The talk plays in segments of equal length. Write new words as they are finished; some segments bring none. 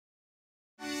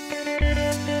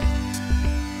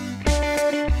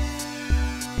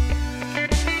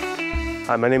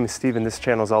Hi, my name is Steve and this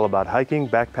channel is all about hiking,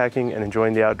 backpacking, and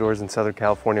enjoying the outdoors in Southern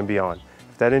California and beyond.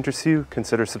 If that interests you,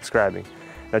 consider subscribing.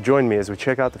 Now join me as we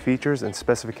check out the features and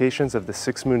specifications of the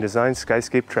 6 Moon Design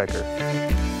Skyscape Trekker.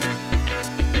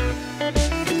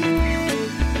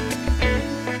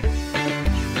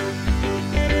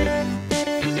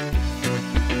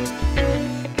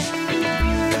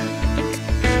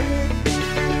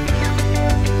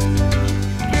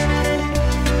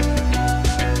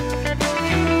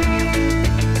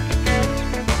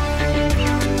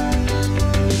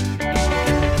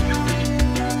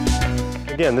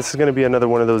 Again, this is going to be another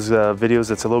one of those videos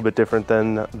that's a little bit different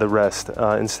than the rest.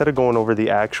 Instead of going over the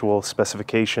actual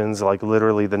specifications, like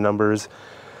literally the numbers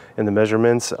and the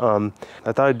measurements, I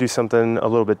thought I'd do something a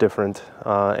little bit different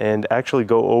and actually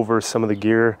go over some of the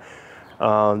gear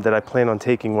that I plan on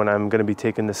taking when I'm going to be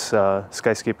taking this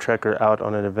Skyscape Trekker out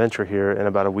on an adventure here in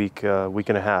about a week, week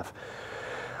and a half.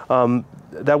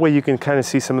 That way you can kind of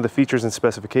see some of the features and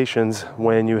specifications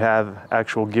when you have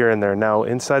actual gear in there. Now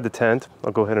inside the tent,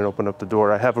 I'll go ahead and open up the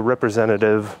door. I have a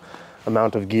representative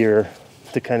amount of gear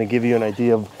to kind of give you an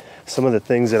idea of some of the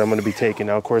things that I'm going to be taking.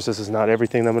 Now of course this is not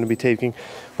everything that I'm going to be taking,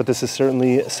 but this is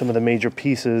certainly some of the major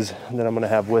pieces that I'm going to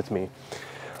have with me.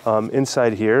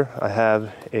 Inside here I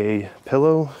have a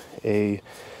pillow, a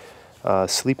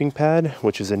sleeping pad,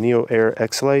 which is a Neo Air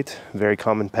X-Lite, very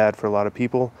common pad for a lot of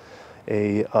people.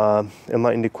 A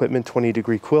Enlightened Equipment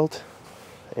 20-degree quilt,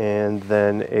 and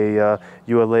then a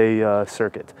ULA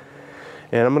circuit.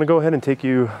 And I'm going to go ahead and take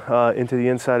you into the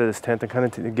inside of this tent and kind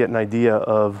of get an idea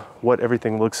of what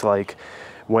everything looks like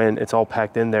when it's all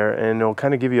packed in there, and it'll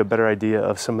kind of give you a better idea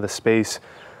of some of the space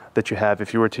that you have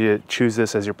if you were to choose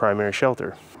this as your primary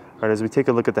shelter. All right, as we take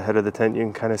a look at the head of the tent, you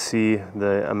can kind of see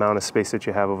the amount of space that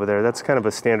you have over there. That's kind of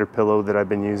a standard pillow that I've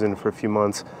been using for a few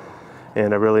months,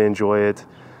 and I really enjoy it.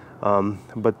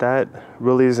 But that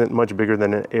really isn't much bigger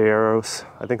than an Aeros.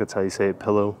 I think that's how you say it,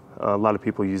 pillow. A lot of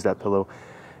people use that pillow.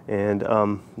 And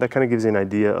that kind of gives you an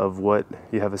idea of what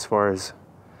you have as far as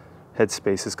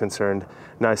headspace is concerned.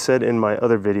 Now I said in my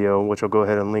other video, which I'll go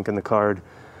ahead and link in the card,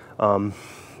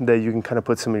 that you can kind of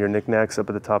put some of your knickknacks up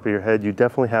at the top of your head. You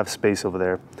definitely have space over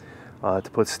there to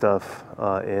put stuff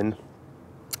in.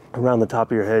 Around the top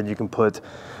of your head you can put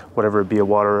whatever it be, a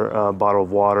water bottle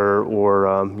of water,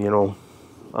 or you know,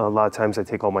 a lot of times I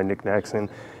take all my knickknacks and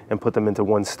put them into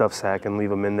one stuff sack and leave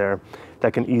them in there.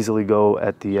 That can easily go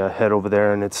at the head over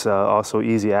there, and it's also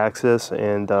easy access,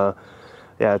 and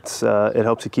yeah, it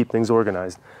helps you keep things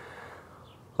organized.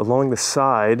 Along the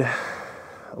side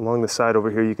over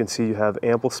here, you can see you have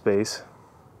ample space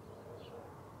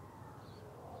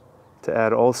to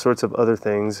add all sorts of other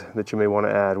things that you may want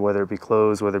to add, whether it be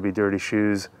clothes, whether it be dirty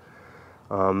shoes.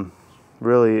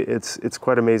 Really, it's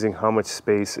quite amazing how much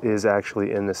space is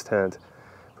actually in this tent.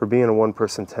 For being a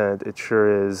one-person tent, it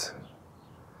sure is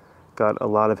got a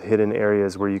lot of hidden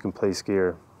areas where you can place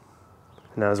gear.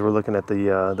 Now as we're looking at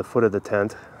the foot of the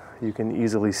tent, you can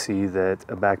easily see that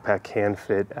a backpack can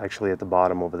fit actually at the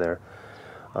bottom over there.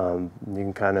 You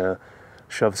can kind of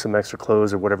shove some extra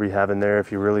clothes or whatever you have in there.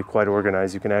 If you're really quite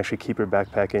organized, you can actually keep your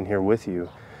backpack in here with you,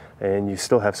 and you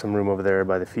still have some room over there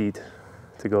by the feet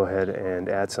to go ahead and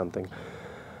add something.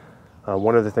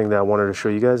 One other thing that I wanted to show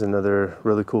you guys, another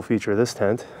really cool feature of this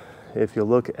tent, if you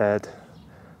look at,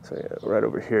 so yeah, right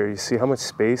over here, you see how much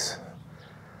space,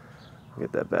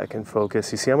 get that back in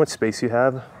focus, you see how much space you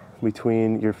have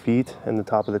between your feet and the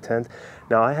top of the tent.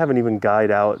 Now I haven't even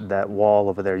guyed out that wall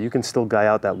over there. You can still guy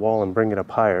out that wall and bring it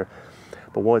up higher,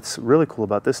 but what's really cool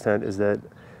about this tent is that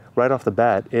right off the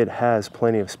bat it has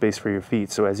plenty of space for your feet.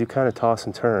 So as you kind of toss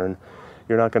and turn,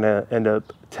 you're not going to end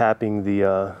up tapping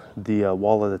the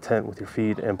wall of the tent with your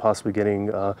feet and possibly getting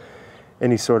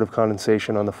any sort of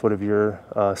condensation on the foot of your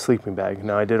sleeping bag.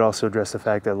 Now I did also address the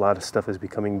fact that a lot of stuff is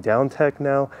becoming down tech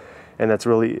now, and that's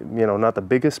really, you know, not the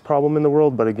biggest problem in the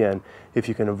world, but again, if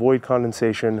you can avoid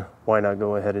condensation, why not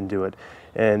go ahead and do it?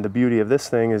 And the beauty of this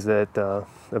thing is that,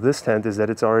 of this tent, is that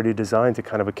it's already designed to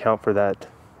kind of account for that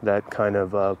kind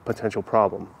of potential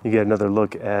problem. You get another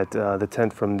look at the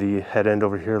tent from the head end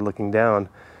over here looking down.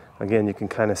 Again, you can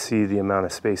kind of see the amount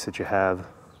of space that you have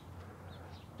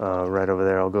right over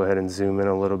there. I'll go ahead and zoom in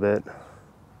a little bit.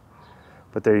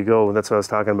 But there you go, that's what I was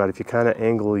talking about. If you kind of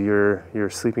angle your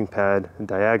sleeping pad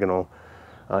diagonal,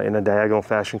 in a diagonal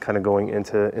fashion, kind of going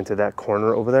into that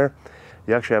corner over there,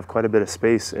 you actually have quite a bit of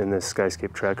space in this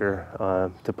Skyscape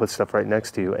Trekker to put stuff right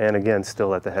next to you, and again,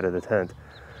 still at the head of the tent.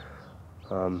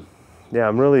 Yeah,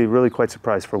 I'm really quite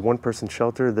surprised. For a one-person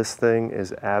shelter, this thing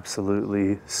is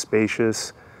absolutely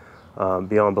spacious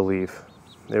beyond belief.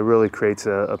 It really creates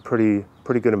a pretty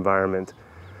good environment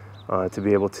to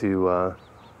be able to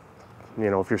you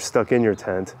know, if you're stuck in your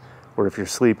tent or if you're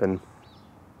sleeping,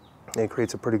 it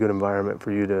creates a pretty good environment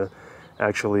for you to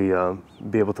actually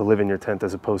be able to live in your tent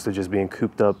as opposed to just being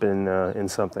cooped up in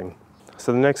something.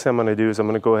 So the next thing I'm going to do is I'm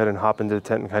going to go ahead and hop into the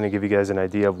tent and kind of give you guys an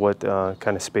idea of what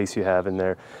kind of space you have in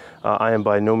there. I am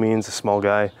by no means a small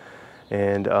guy,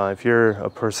 and if you're a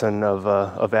person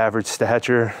of average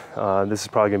stature, this is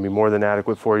probably going to be more than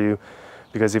adequate for you,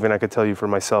 because even I could tell you for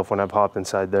myself when I've hopped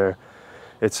inside there,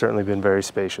 it's certainly been very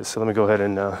spacious. So let me go ahead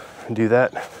and do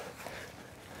that.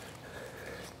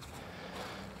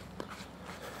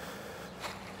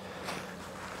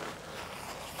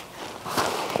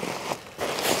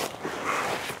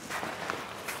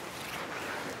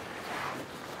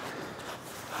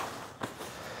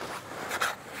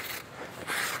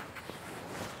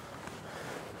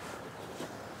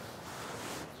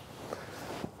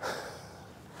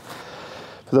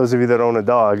 For those of you that own a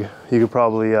dog, you could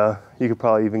probably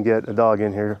even get a dog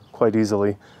in here quite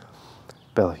easily.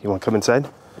 Bella, you want to come inside?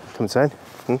 Come inside?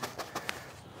 Hmm?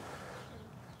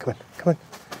 Come on, come on. You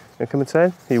want to come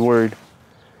inside? Are you worried?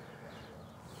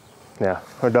 Yeah,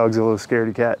 our dog's a little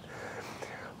scaredy cat.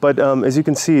 But as you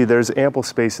can see, there's ample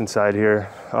space inside here.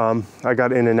 I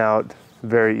got in and out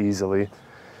very easily.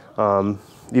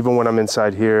 Even when I'm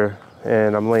inside here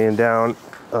and I'm laying down,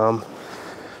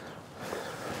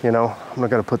 you know, I'm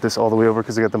not gonna put this all the way over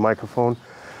because I got the microphone,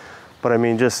 but I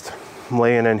mean, just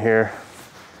laying in here,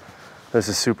 this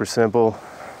is super simple.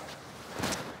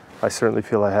 I certainly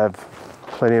feel I have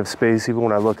plenty of space. Even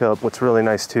when I look up, what's really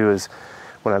nice too is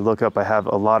when I look up, I have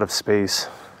a lot of space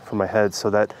for my head,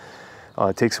 so that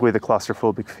takes away the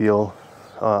claustrophobic feel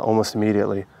almost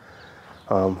immediately,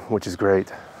 which is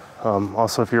great.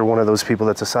 Also, if you're one of those people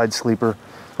that's a side sleeper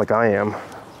like I am,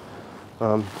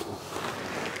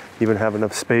 even have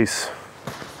enough space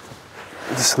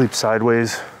to sleep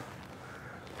sideways.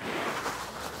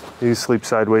 You sleep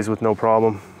sideways with no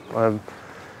problem. I have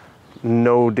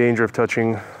no danger of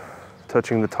touching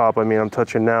the top. I mean, I'm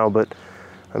touching now, but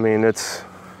I mean, if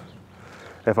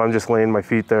I'm just laying my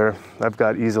feet there, I've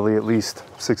got easily at least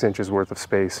 6 inches worth of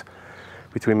space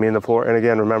between me and the floor. And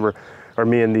again, remember, or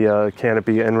me and the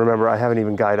canopy. And remember, I haven't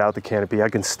even guyed out the canopy. I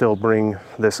can still bring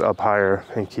this up higher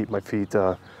and keep my feet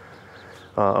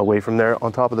away from there,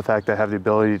 on top of the fact that I have the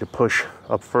ability to push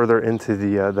up further into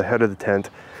the head of the tent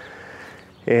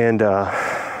and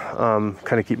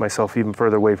kind of keep myself even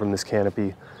further away from this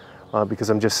canopy because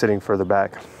I'm just sitting further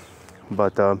back.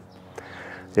 But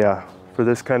yeah, for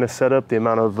this kind of setup, the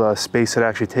amount of space it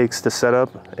actually takes to set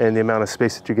up and the amount of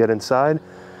space that you get inside,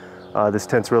 this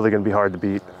tent's really going to be hard to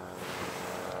beat.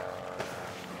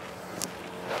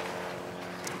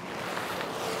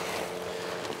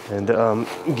 And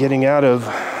getting out of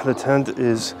the tent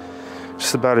is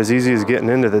just about as easy as getting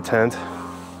into the tent.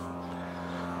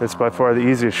 It's by far the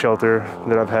easiest shelter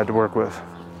that I've had to work with.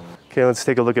 Okay, let's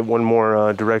take a look at one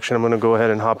more direction. I'm gonna go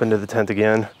ahead and hop into the tent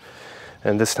again.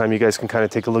 And this time you guys can kind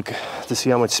of take a look to see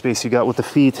how much space you got with the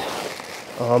feet.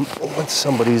 Once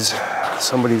somebody's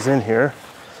in here.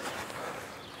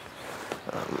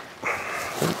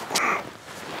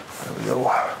 There we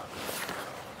go.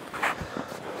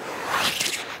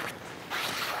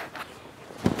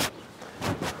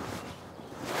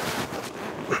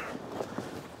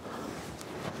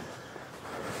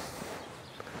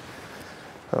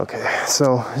 Okay,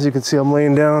 so as you can see, I'm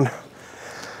laying down.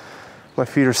 My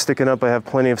feet are sticking up. I have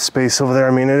plenty of space over there.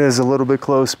 I mean, it is a little bit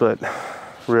close, but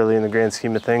really in the grand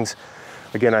scheme of things,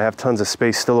 again, I have tons of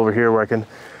space still over here where I can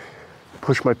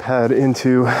push my pad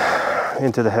into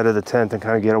the head of the tent and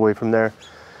kind of get away from there.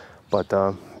 But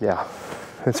yeah,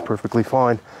 it's perfectly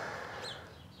fine.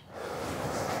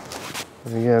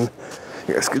 And again,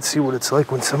 you guys can see what it's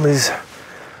like when somebody's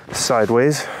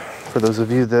sideways. For those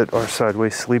of you that are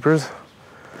sideways sleepers,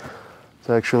 it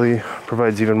actually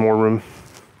provides even more room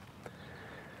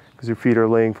because your feet are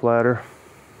laying flatter.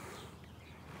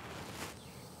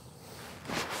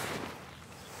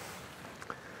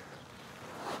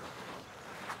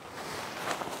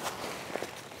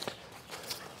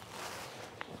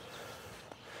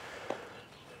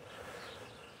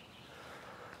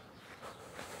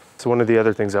 So one of the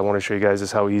other things I want to show you guys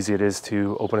is how easy it is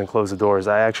to open and close the doors.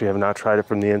 I actually have not tried it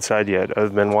from the inside yet.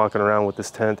 I've been walking around with this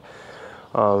tent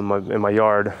in my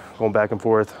yard, going back and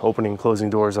forth, opening and closing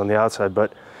doors on the outside,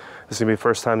 but this is gonna be the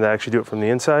first time that I actually do it from the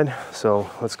inside. So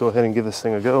let's go ahead and give this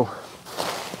thing a go.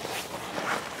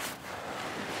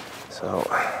 So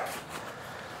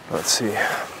let's see.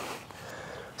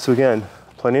 So again,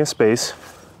 plenty of space.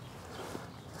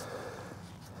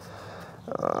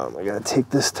 I gotta take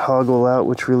this toggle out,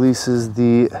 which releases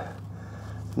the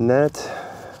net.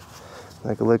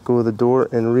 I can let go of the door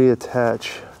and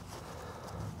reattach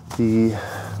the,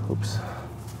 oops,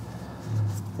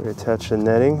 reattach the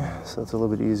netting, so it's a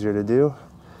little bit easier to do.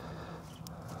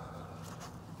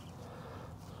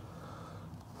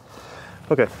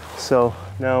 Okay, so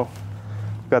now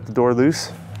I've got the door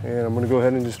loose, and I'm gonna go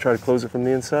ahead and just try to close it from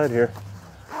the inside here.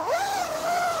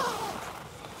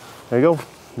 There you go,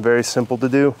 very simple to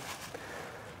do.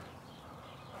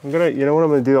 You know what I'm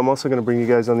gonna do? I'm also gonna bring you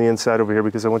guys on the inside over here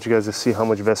because I want you guys to see how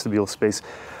much vestibule space.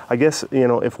 I guess, you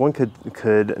know, if one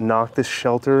could knock this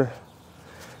shelter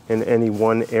in any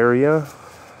one area,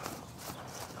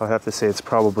 I'll have to say it's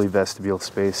probably vestibule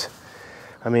space.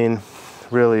 I mean,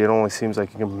 really, it only seems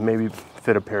like you can maybe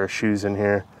fit a pair of shoes in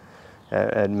here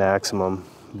at maximum.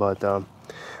 But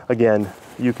again,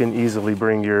 you can easily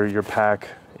bring your pack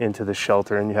into the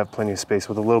shelter and you have plenty of space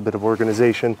with a little bit of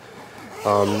organization.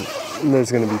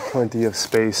 There's going to be plenty of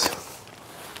space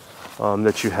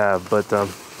that you have, but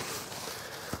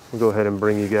we'll go ahead and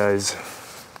bring you guys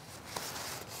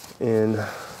in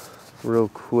real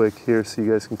quick here so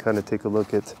you guys can kind of take a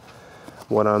look at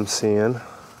what I'm seeing.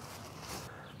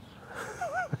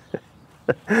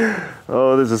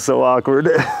 Oh, this is so awkward.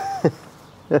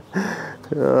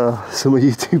 Some of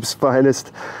YouTube's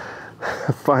finest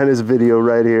video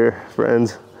right here,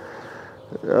 friends.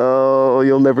 Oh,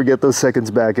 you'll never get those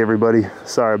seconds back, everybody.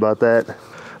 Sorry about that.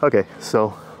 Okay,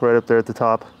 so right up there at the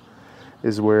top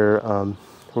is where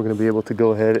we're going to be able to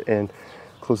go ahead and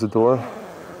close the door.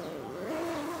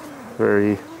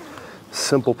 Very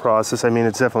simple process. I mean,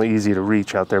 it's definitely easy to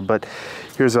reach out there, but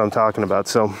here's what I'm talking about.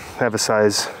 So I have a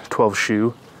size 12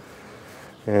 shoe,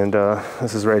 and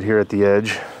this is right here at the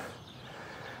edge.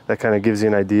 That kind of gives you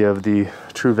an idea of the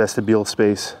true vestibule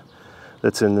space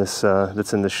that's in this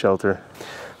shelter.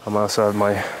 I also have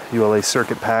my ULA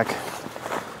circuit pack.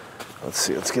 Let's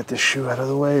see, let's get this shoe out of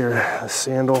the way, or a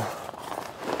sandal.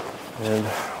 And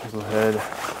we'll go ahead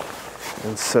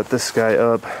and set this guy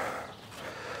up.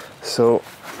 So,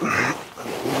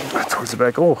 towards the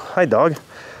back. Oh, hi dog.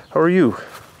 How are you?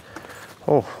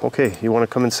 Oh, okay. You want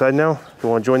to come inside now? You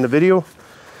want to join the video?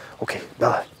 Okay,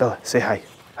 Bella, say hi.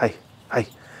 Hi, hi,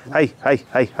 hi, hi,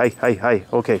 hi, hi, hi, hi.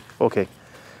 Okay, okay.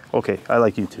 Okay, I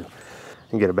like you too.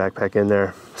 And get a backpack in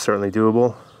there, certainly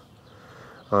doable.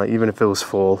 Even if it was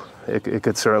full, it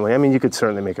could certainly, I mean, you could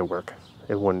certainly make it work.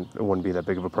 It wouldn't be that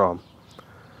big of a problem.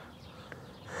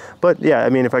 But yeah, I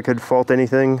mean, if I could fault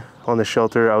anything on the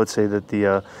shelter, I would say that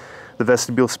the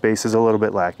vestibule space is a little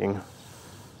bit lacking.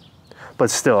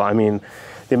 But still, I mean,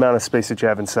 the amount of space that you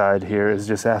have inside here is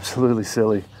just absolutely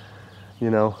silly, you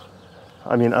know?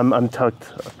 I mean, I'm tucked,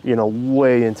 you know,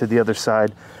 way into the other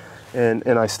side. And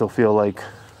I still feel like,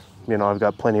 you know, I've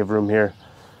got plenty of room here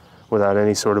without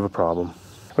any sort of a problem.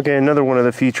 Okay, another one of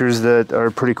the features that are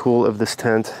pretty cool of this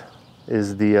tent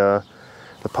is the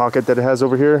pocket that it has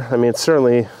over here. I mean, it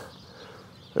certainly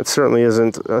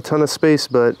isn't a ton of space,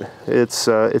 but it's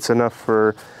enough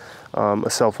for a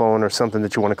cell phone or something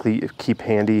that you want to keep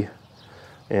handy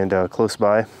and close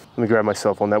by. Let me grab my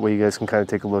cell phone. That way you guys can kind of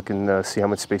take a look and see how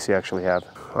much space you actually have.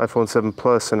 iPhone 7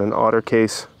 Plus and an Otter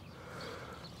case.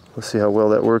 Let's see how well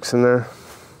that works in there.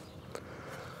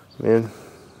 Man,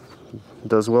 it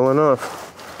does well enough.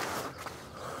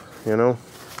 You know?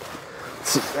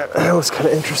 That was kind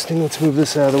of interesting. Let's move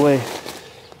this out of the way.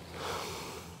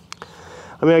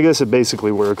 I mean, I guess it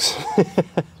basically works.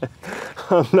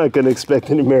 I'm not going to expect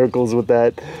any miracles with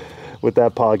that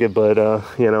pocket, but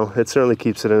you know, it certainly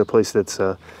keeps it in a place that's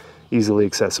easily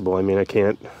accessible. I mean, I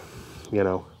can't, you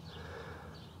know,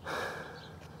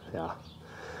 yeah.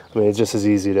 I mean, it's just as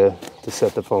easy to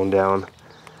set the phone down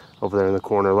over there in the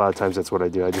corner. A lot of times that's what I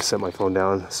do. I just set my phone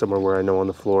down somewhere where I know on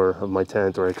the floor of my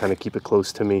tent, or I kind of keep it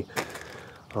close to me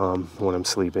when I'm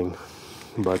sleeping.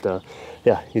 But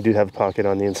yeah, you do have a pocket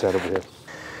on the inside over here.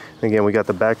 And again, we got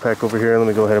the backpack over here. Let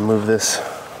me go ahead and move this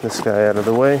guy out of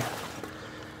the way.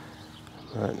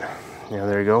 But yeah,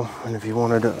 there you go. And if you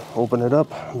wanted to open it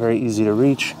up, very easy to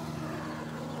reach.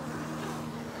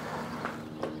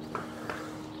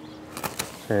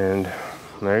 And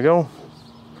there you go,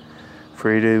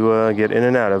 free to get in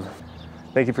and out of.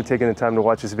 Thank you for taking the time to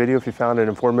watch this video. If you found it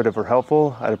informative or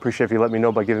helpful, I'd appreciate if you let me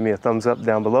know by giving me a thumbs up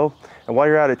down below. And while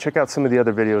you're at it, check out some of the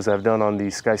other videos I've done on the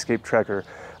Skyscape Trekker.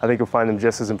 I think you'll find them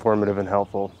just as informative and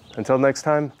helpful. Until next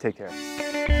time, take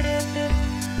care.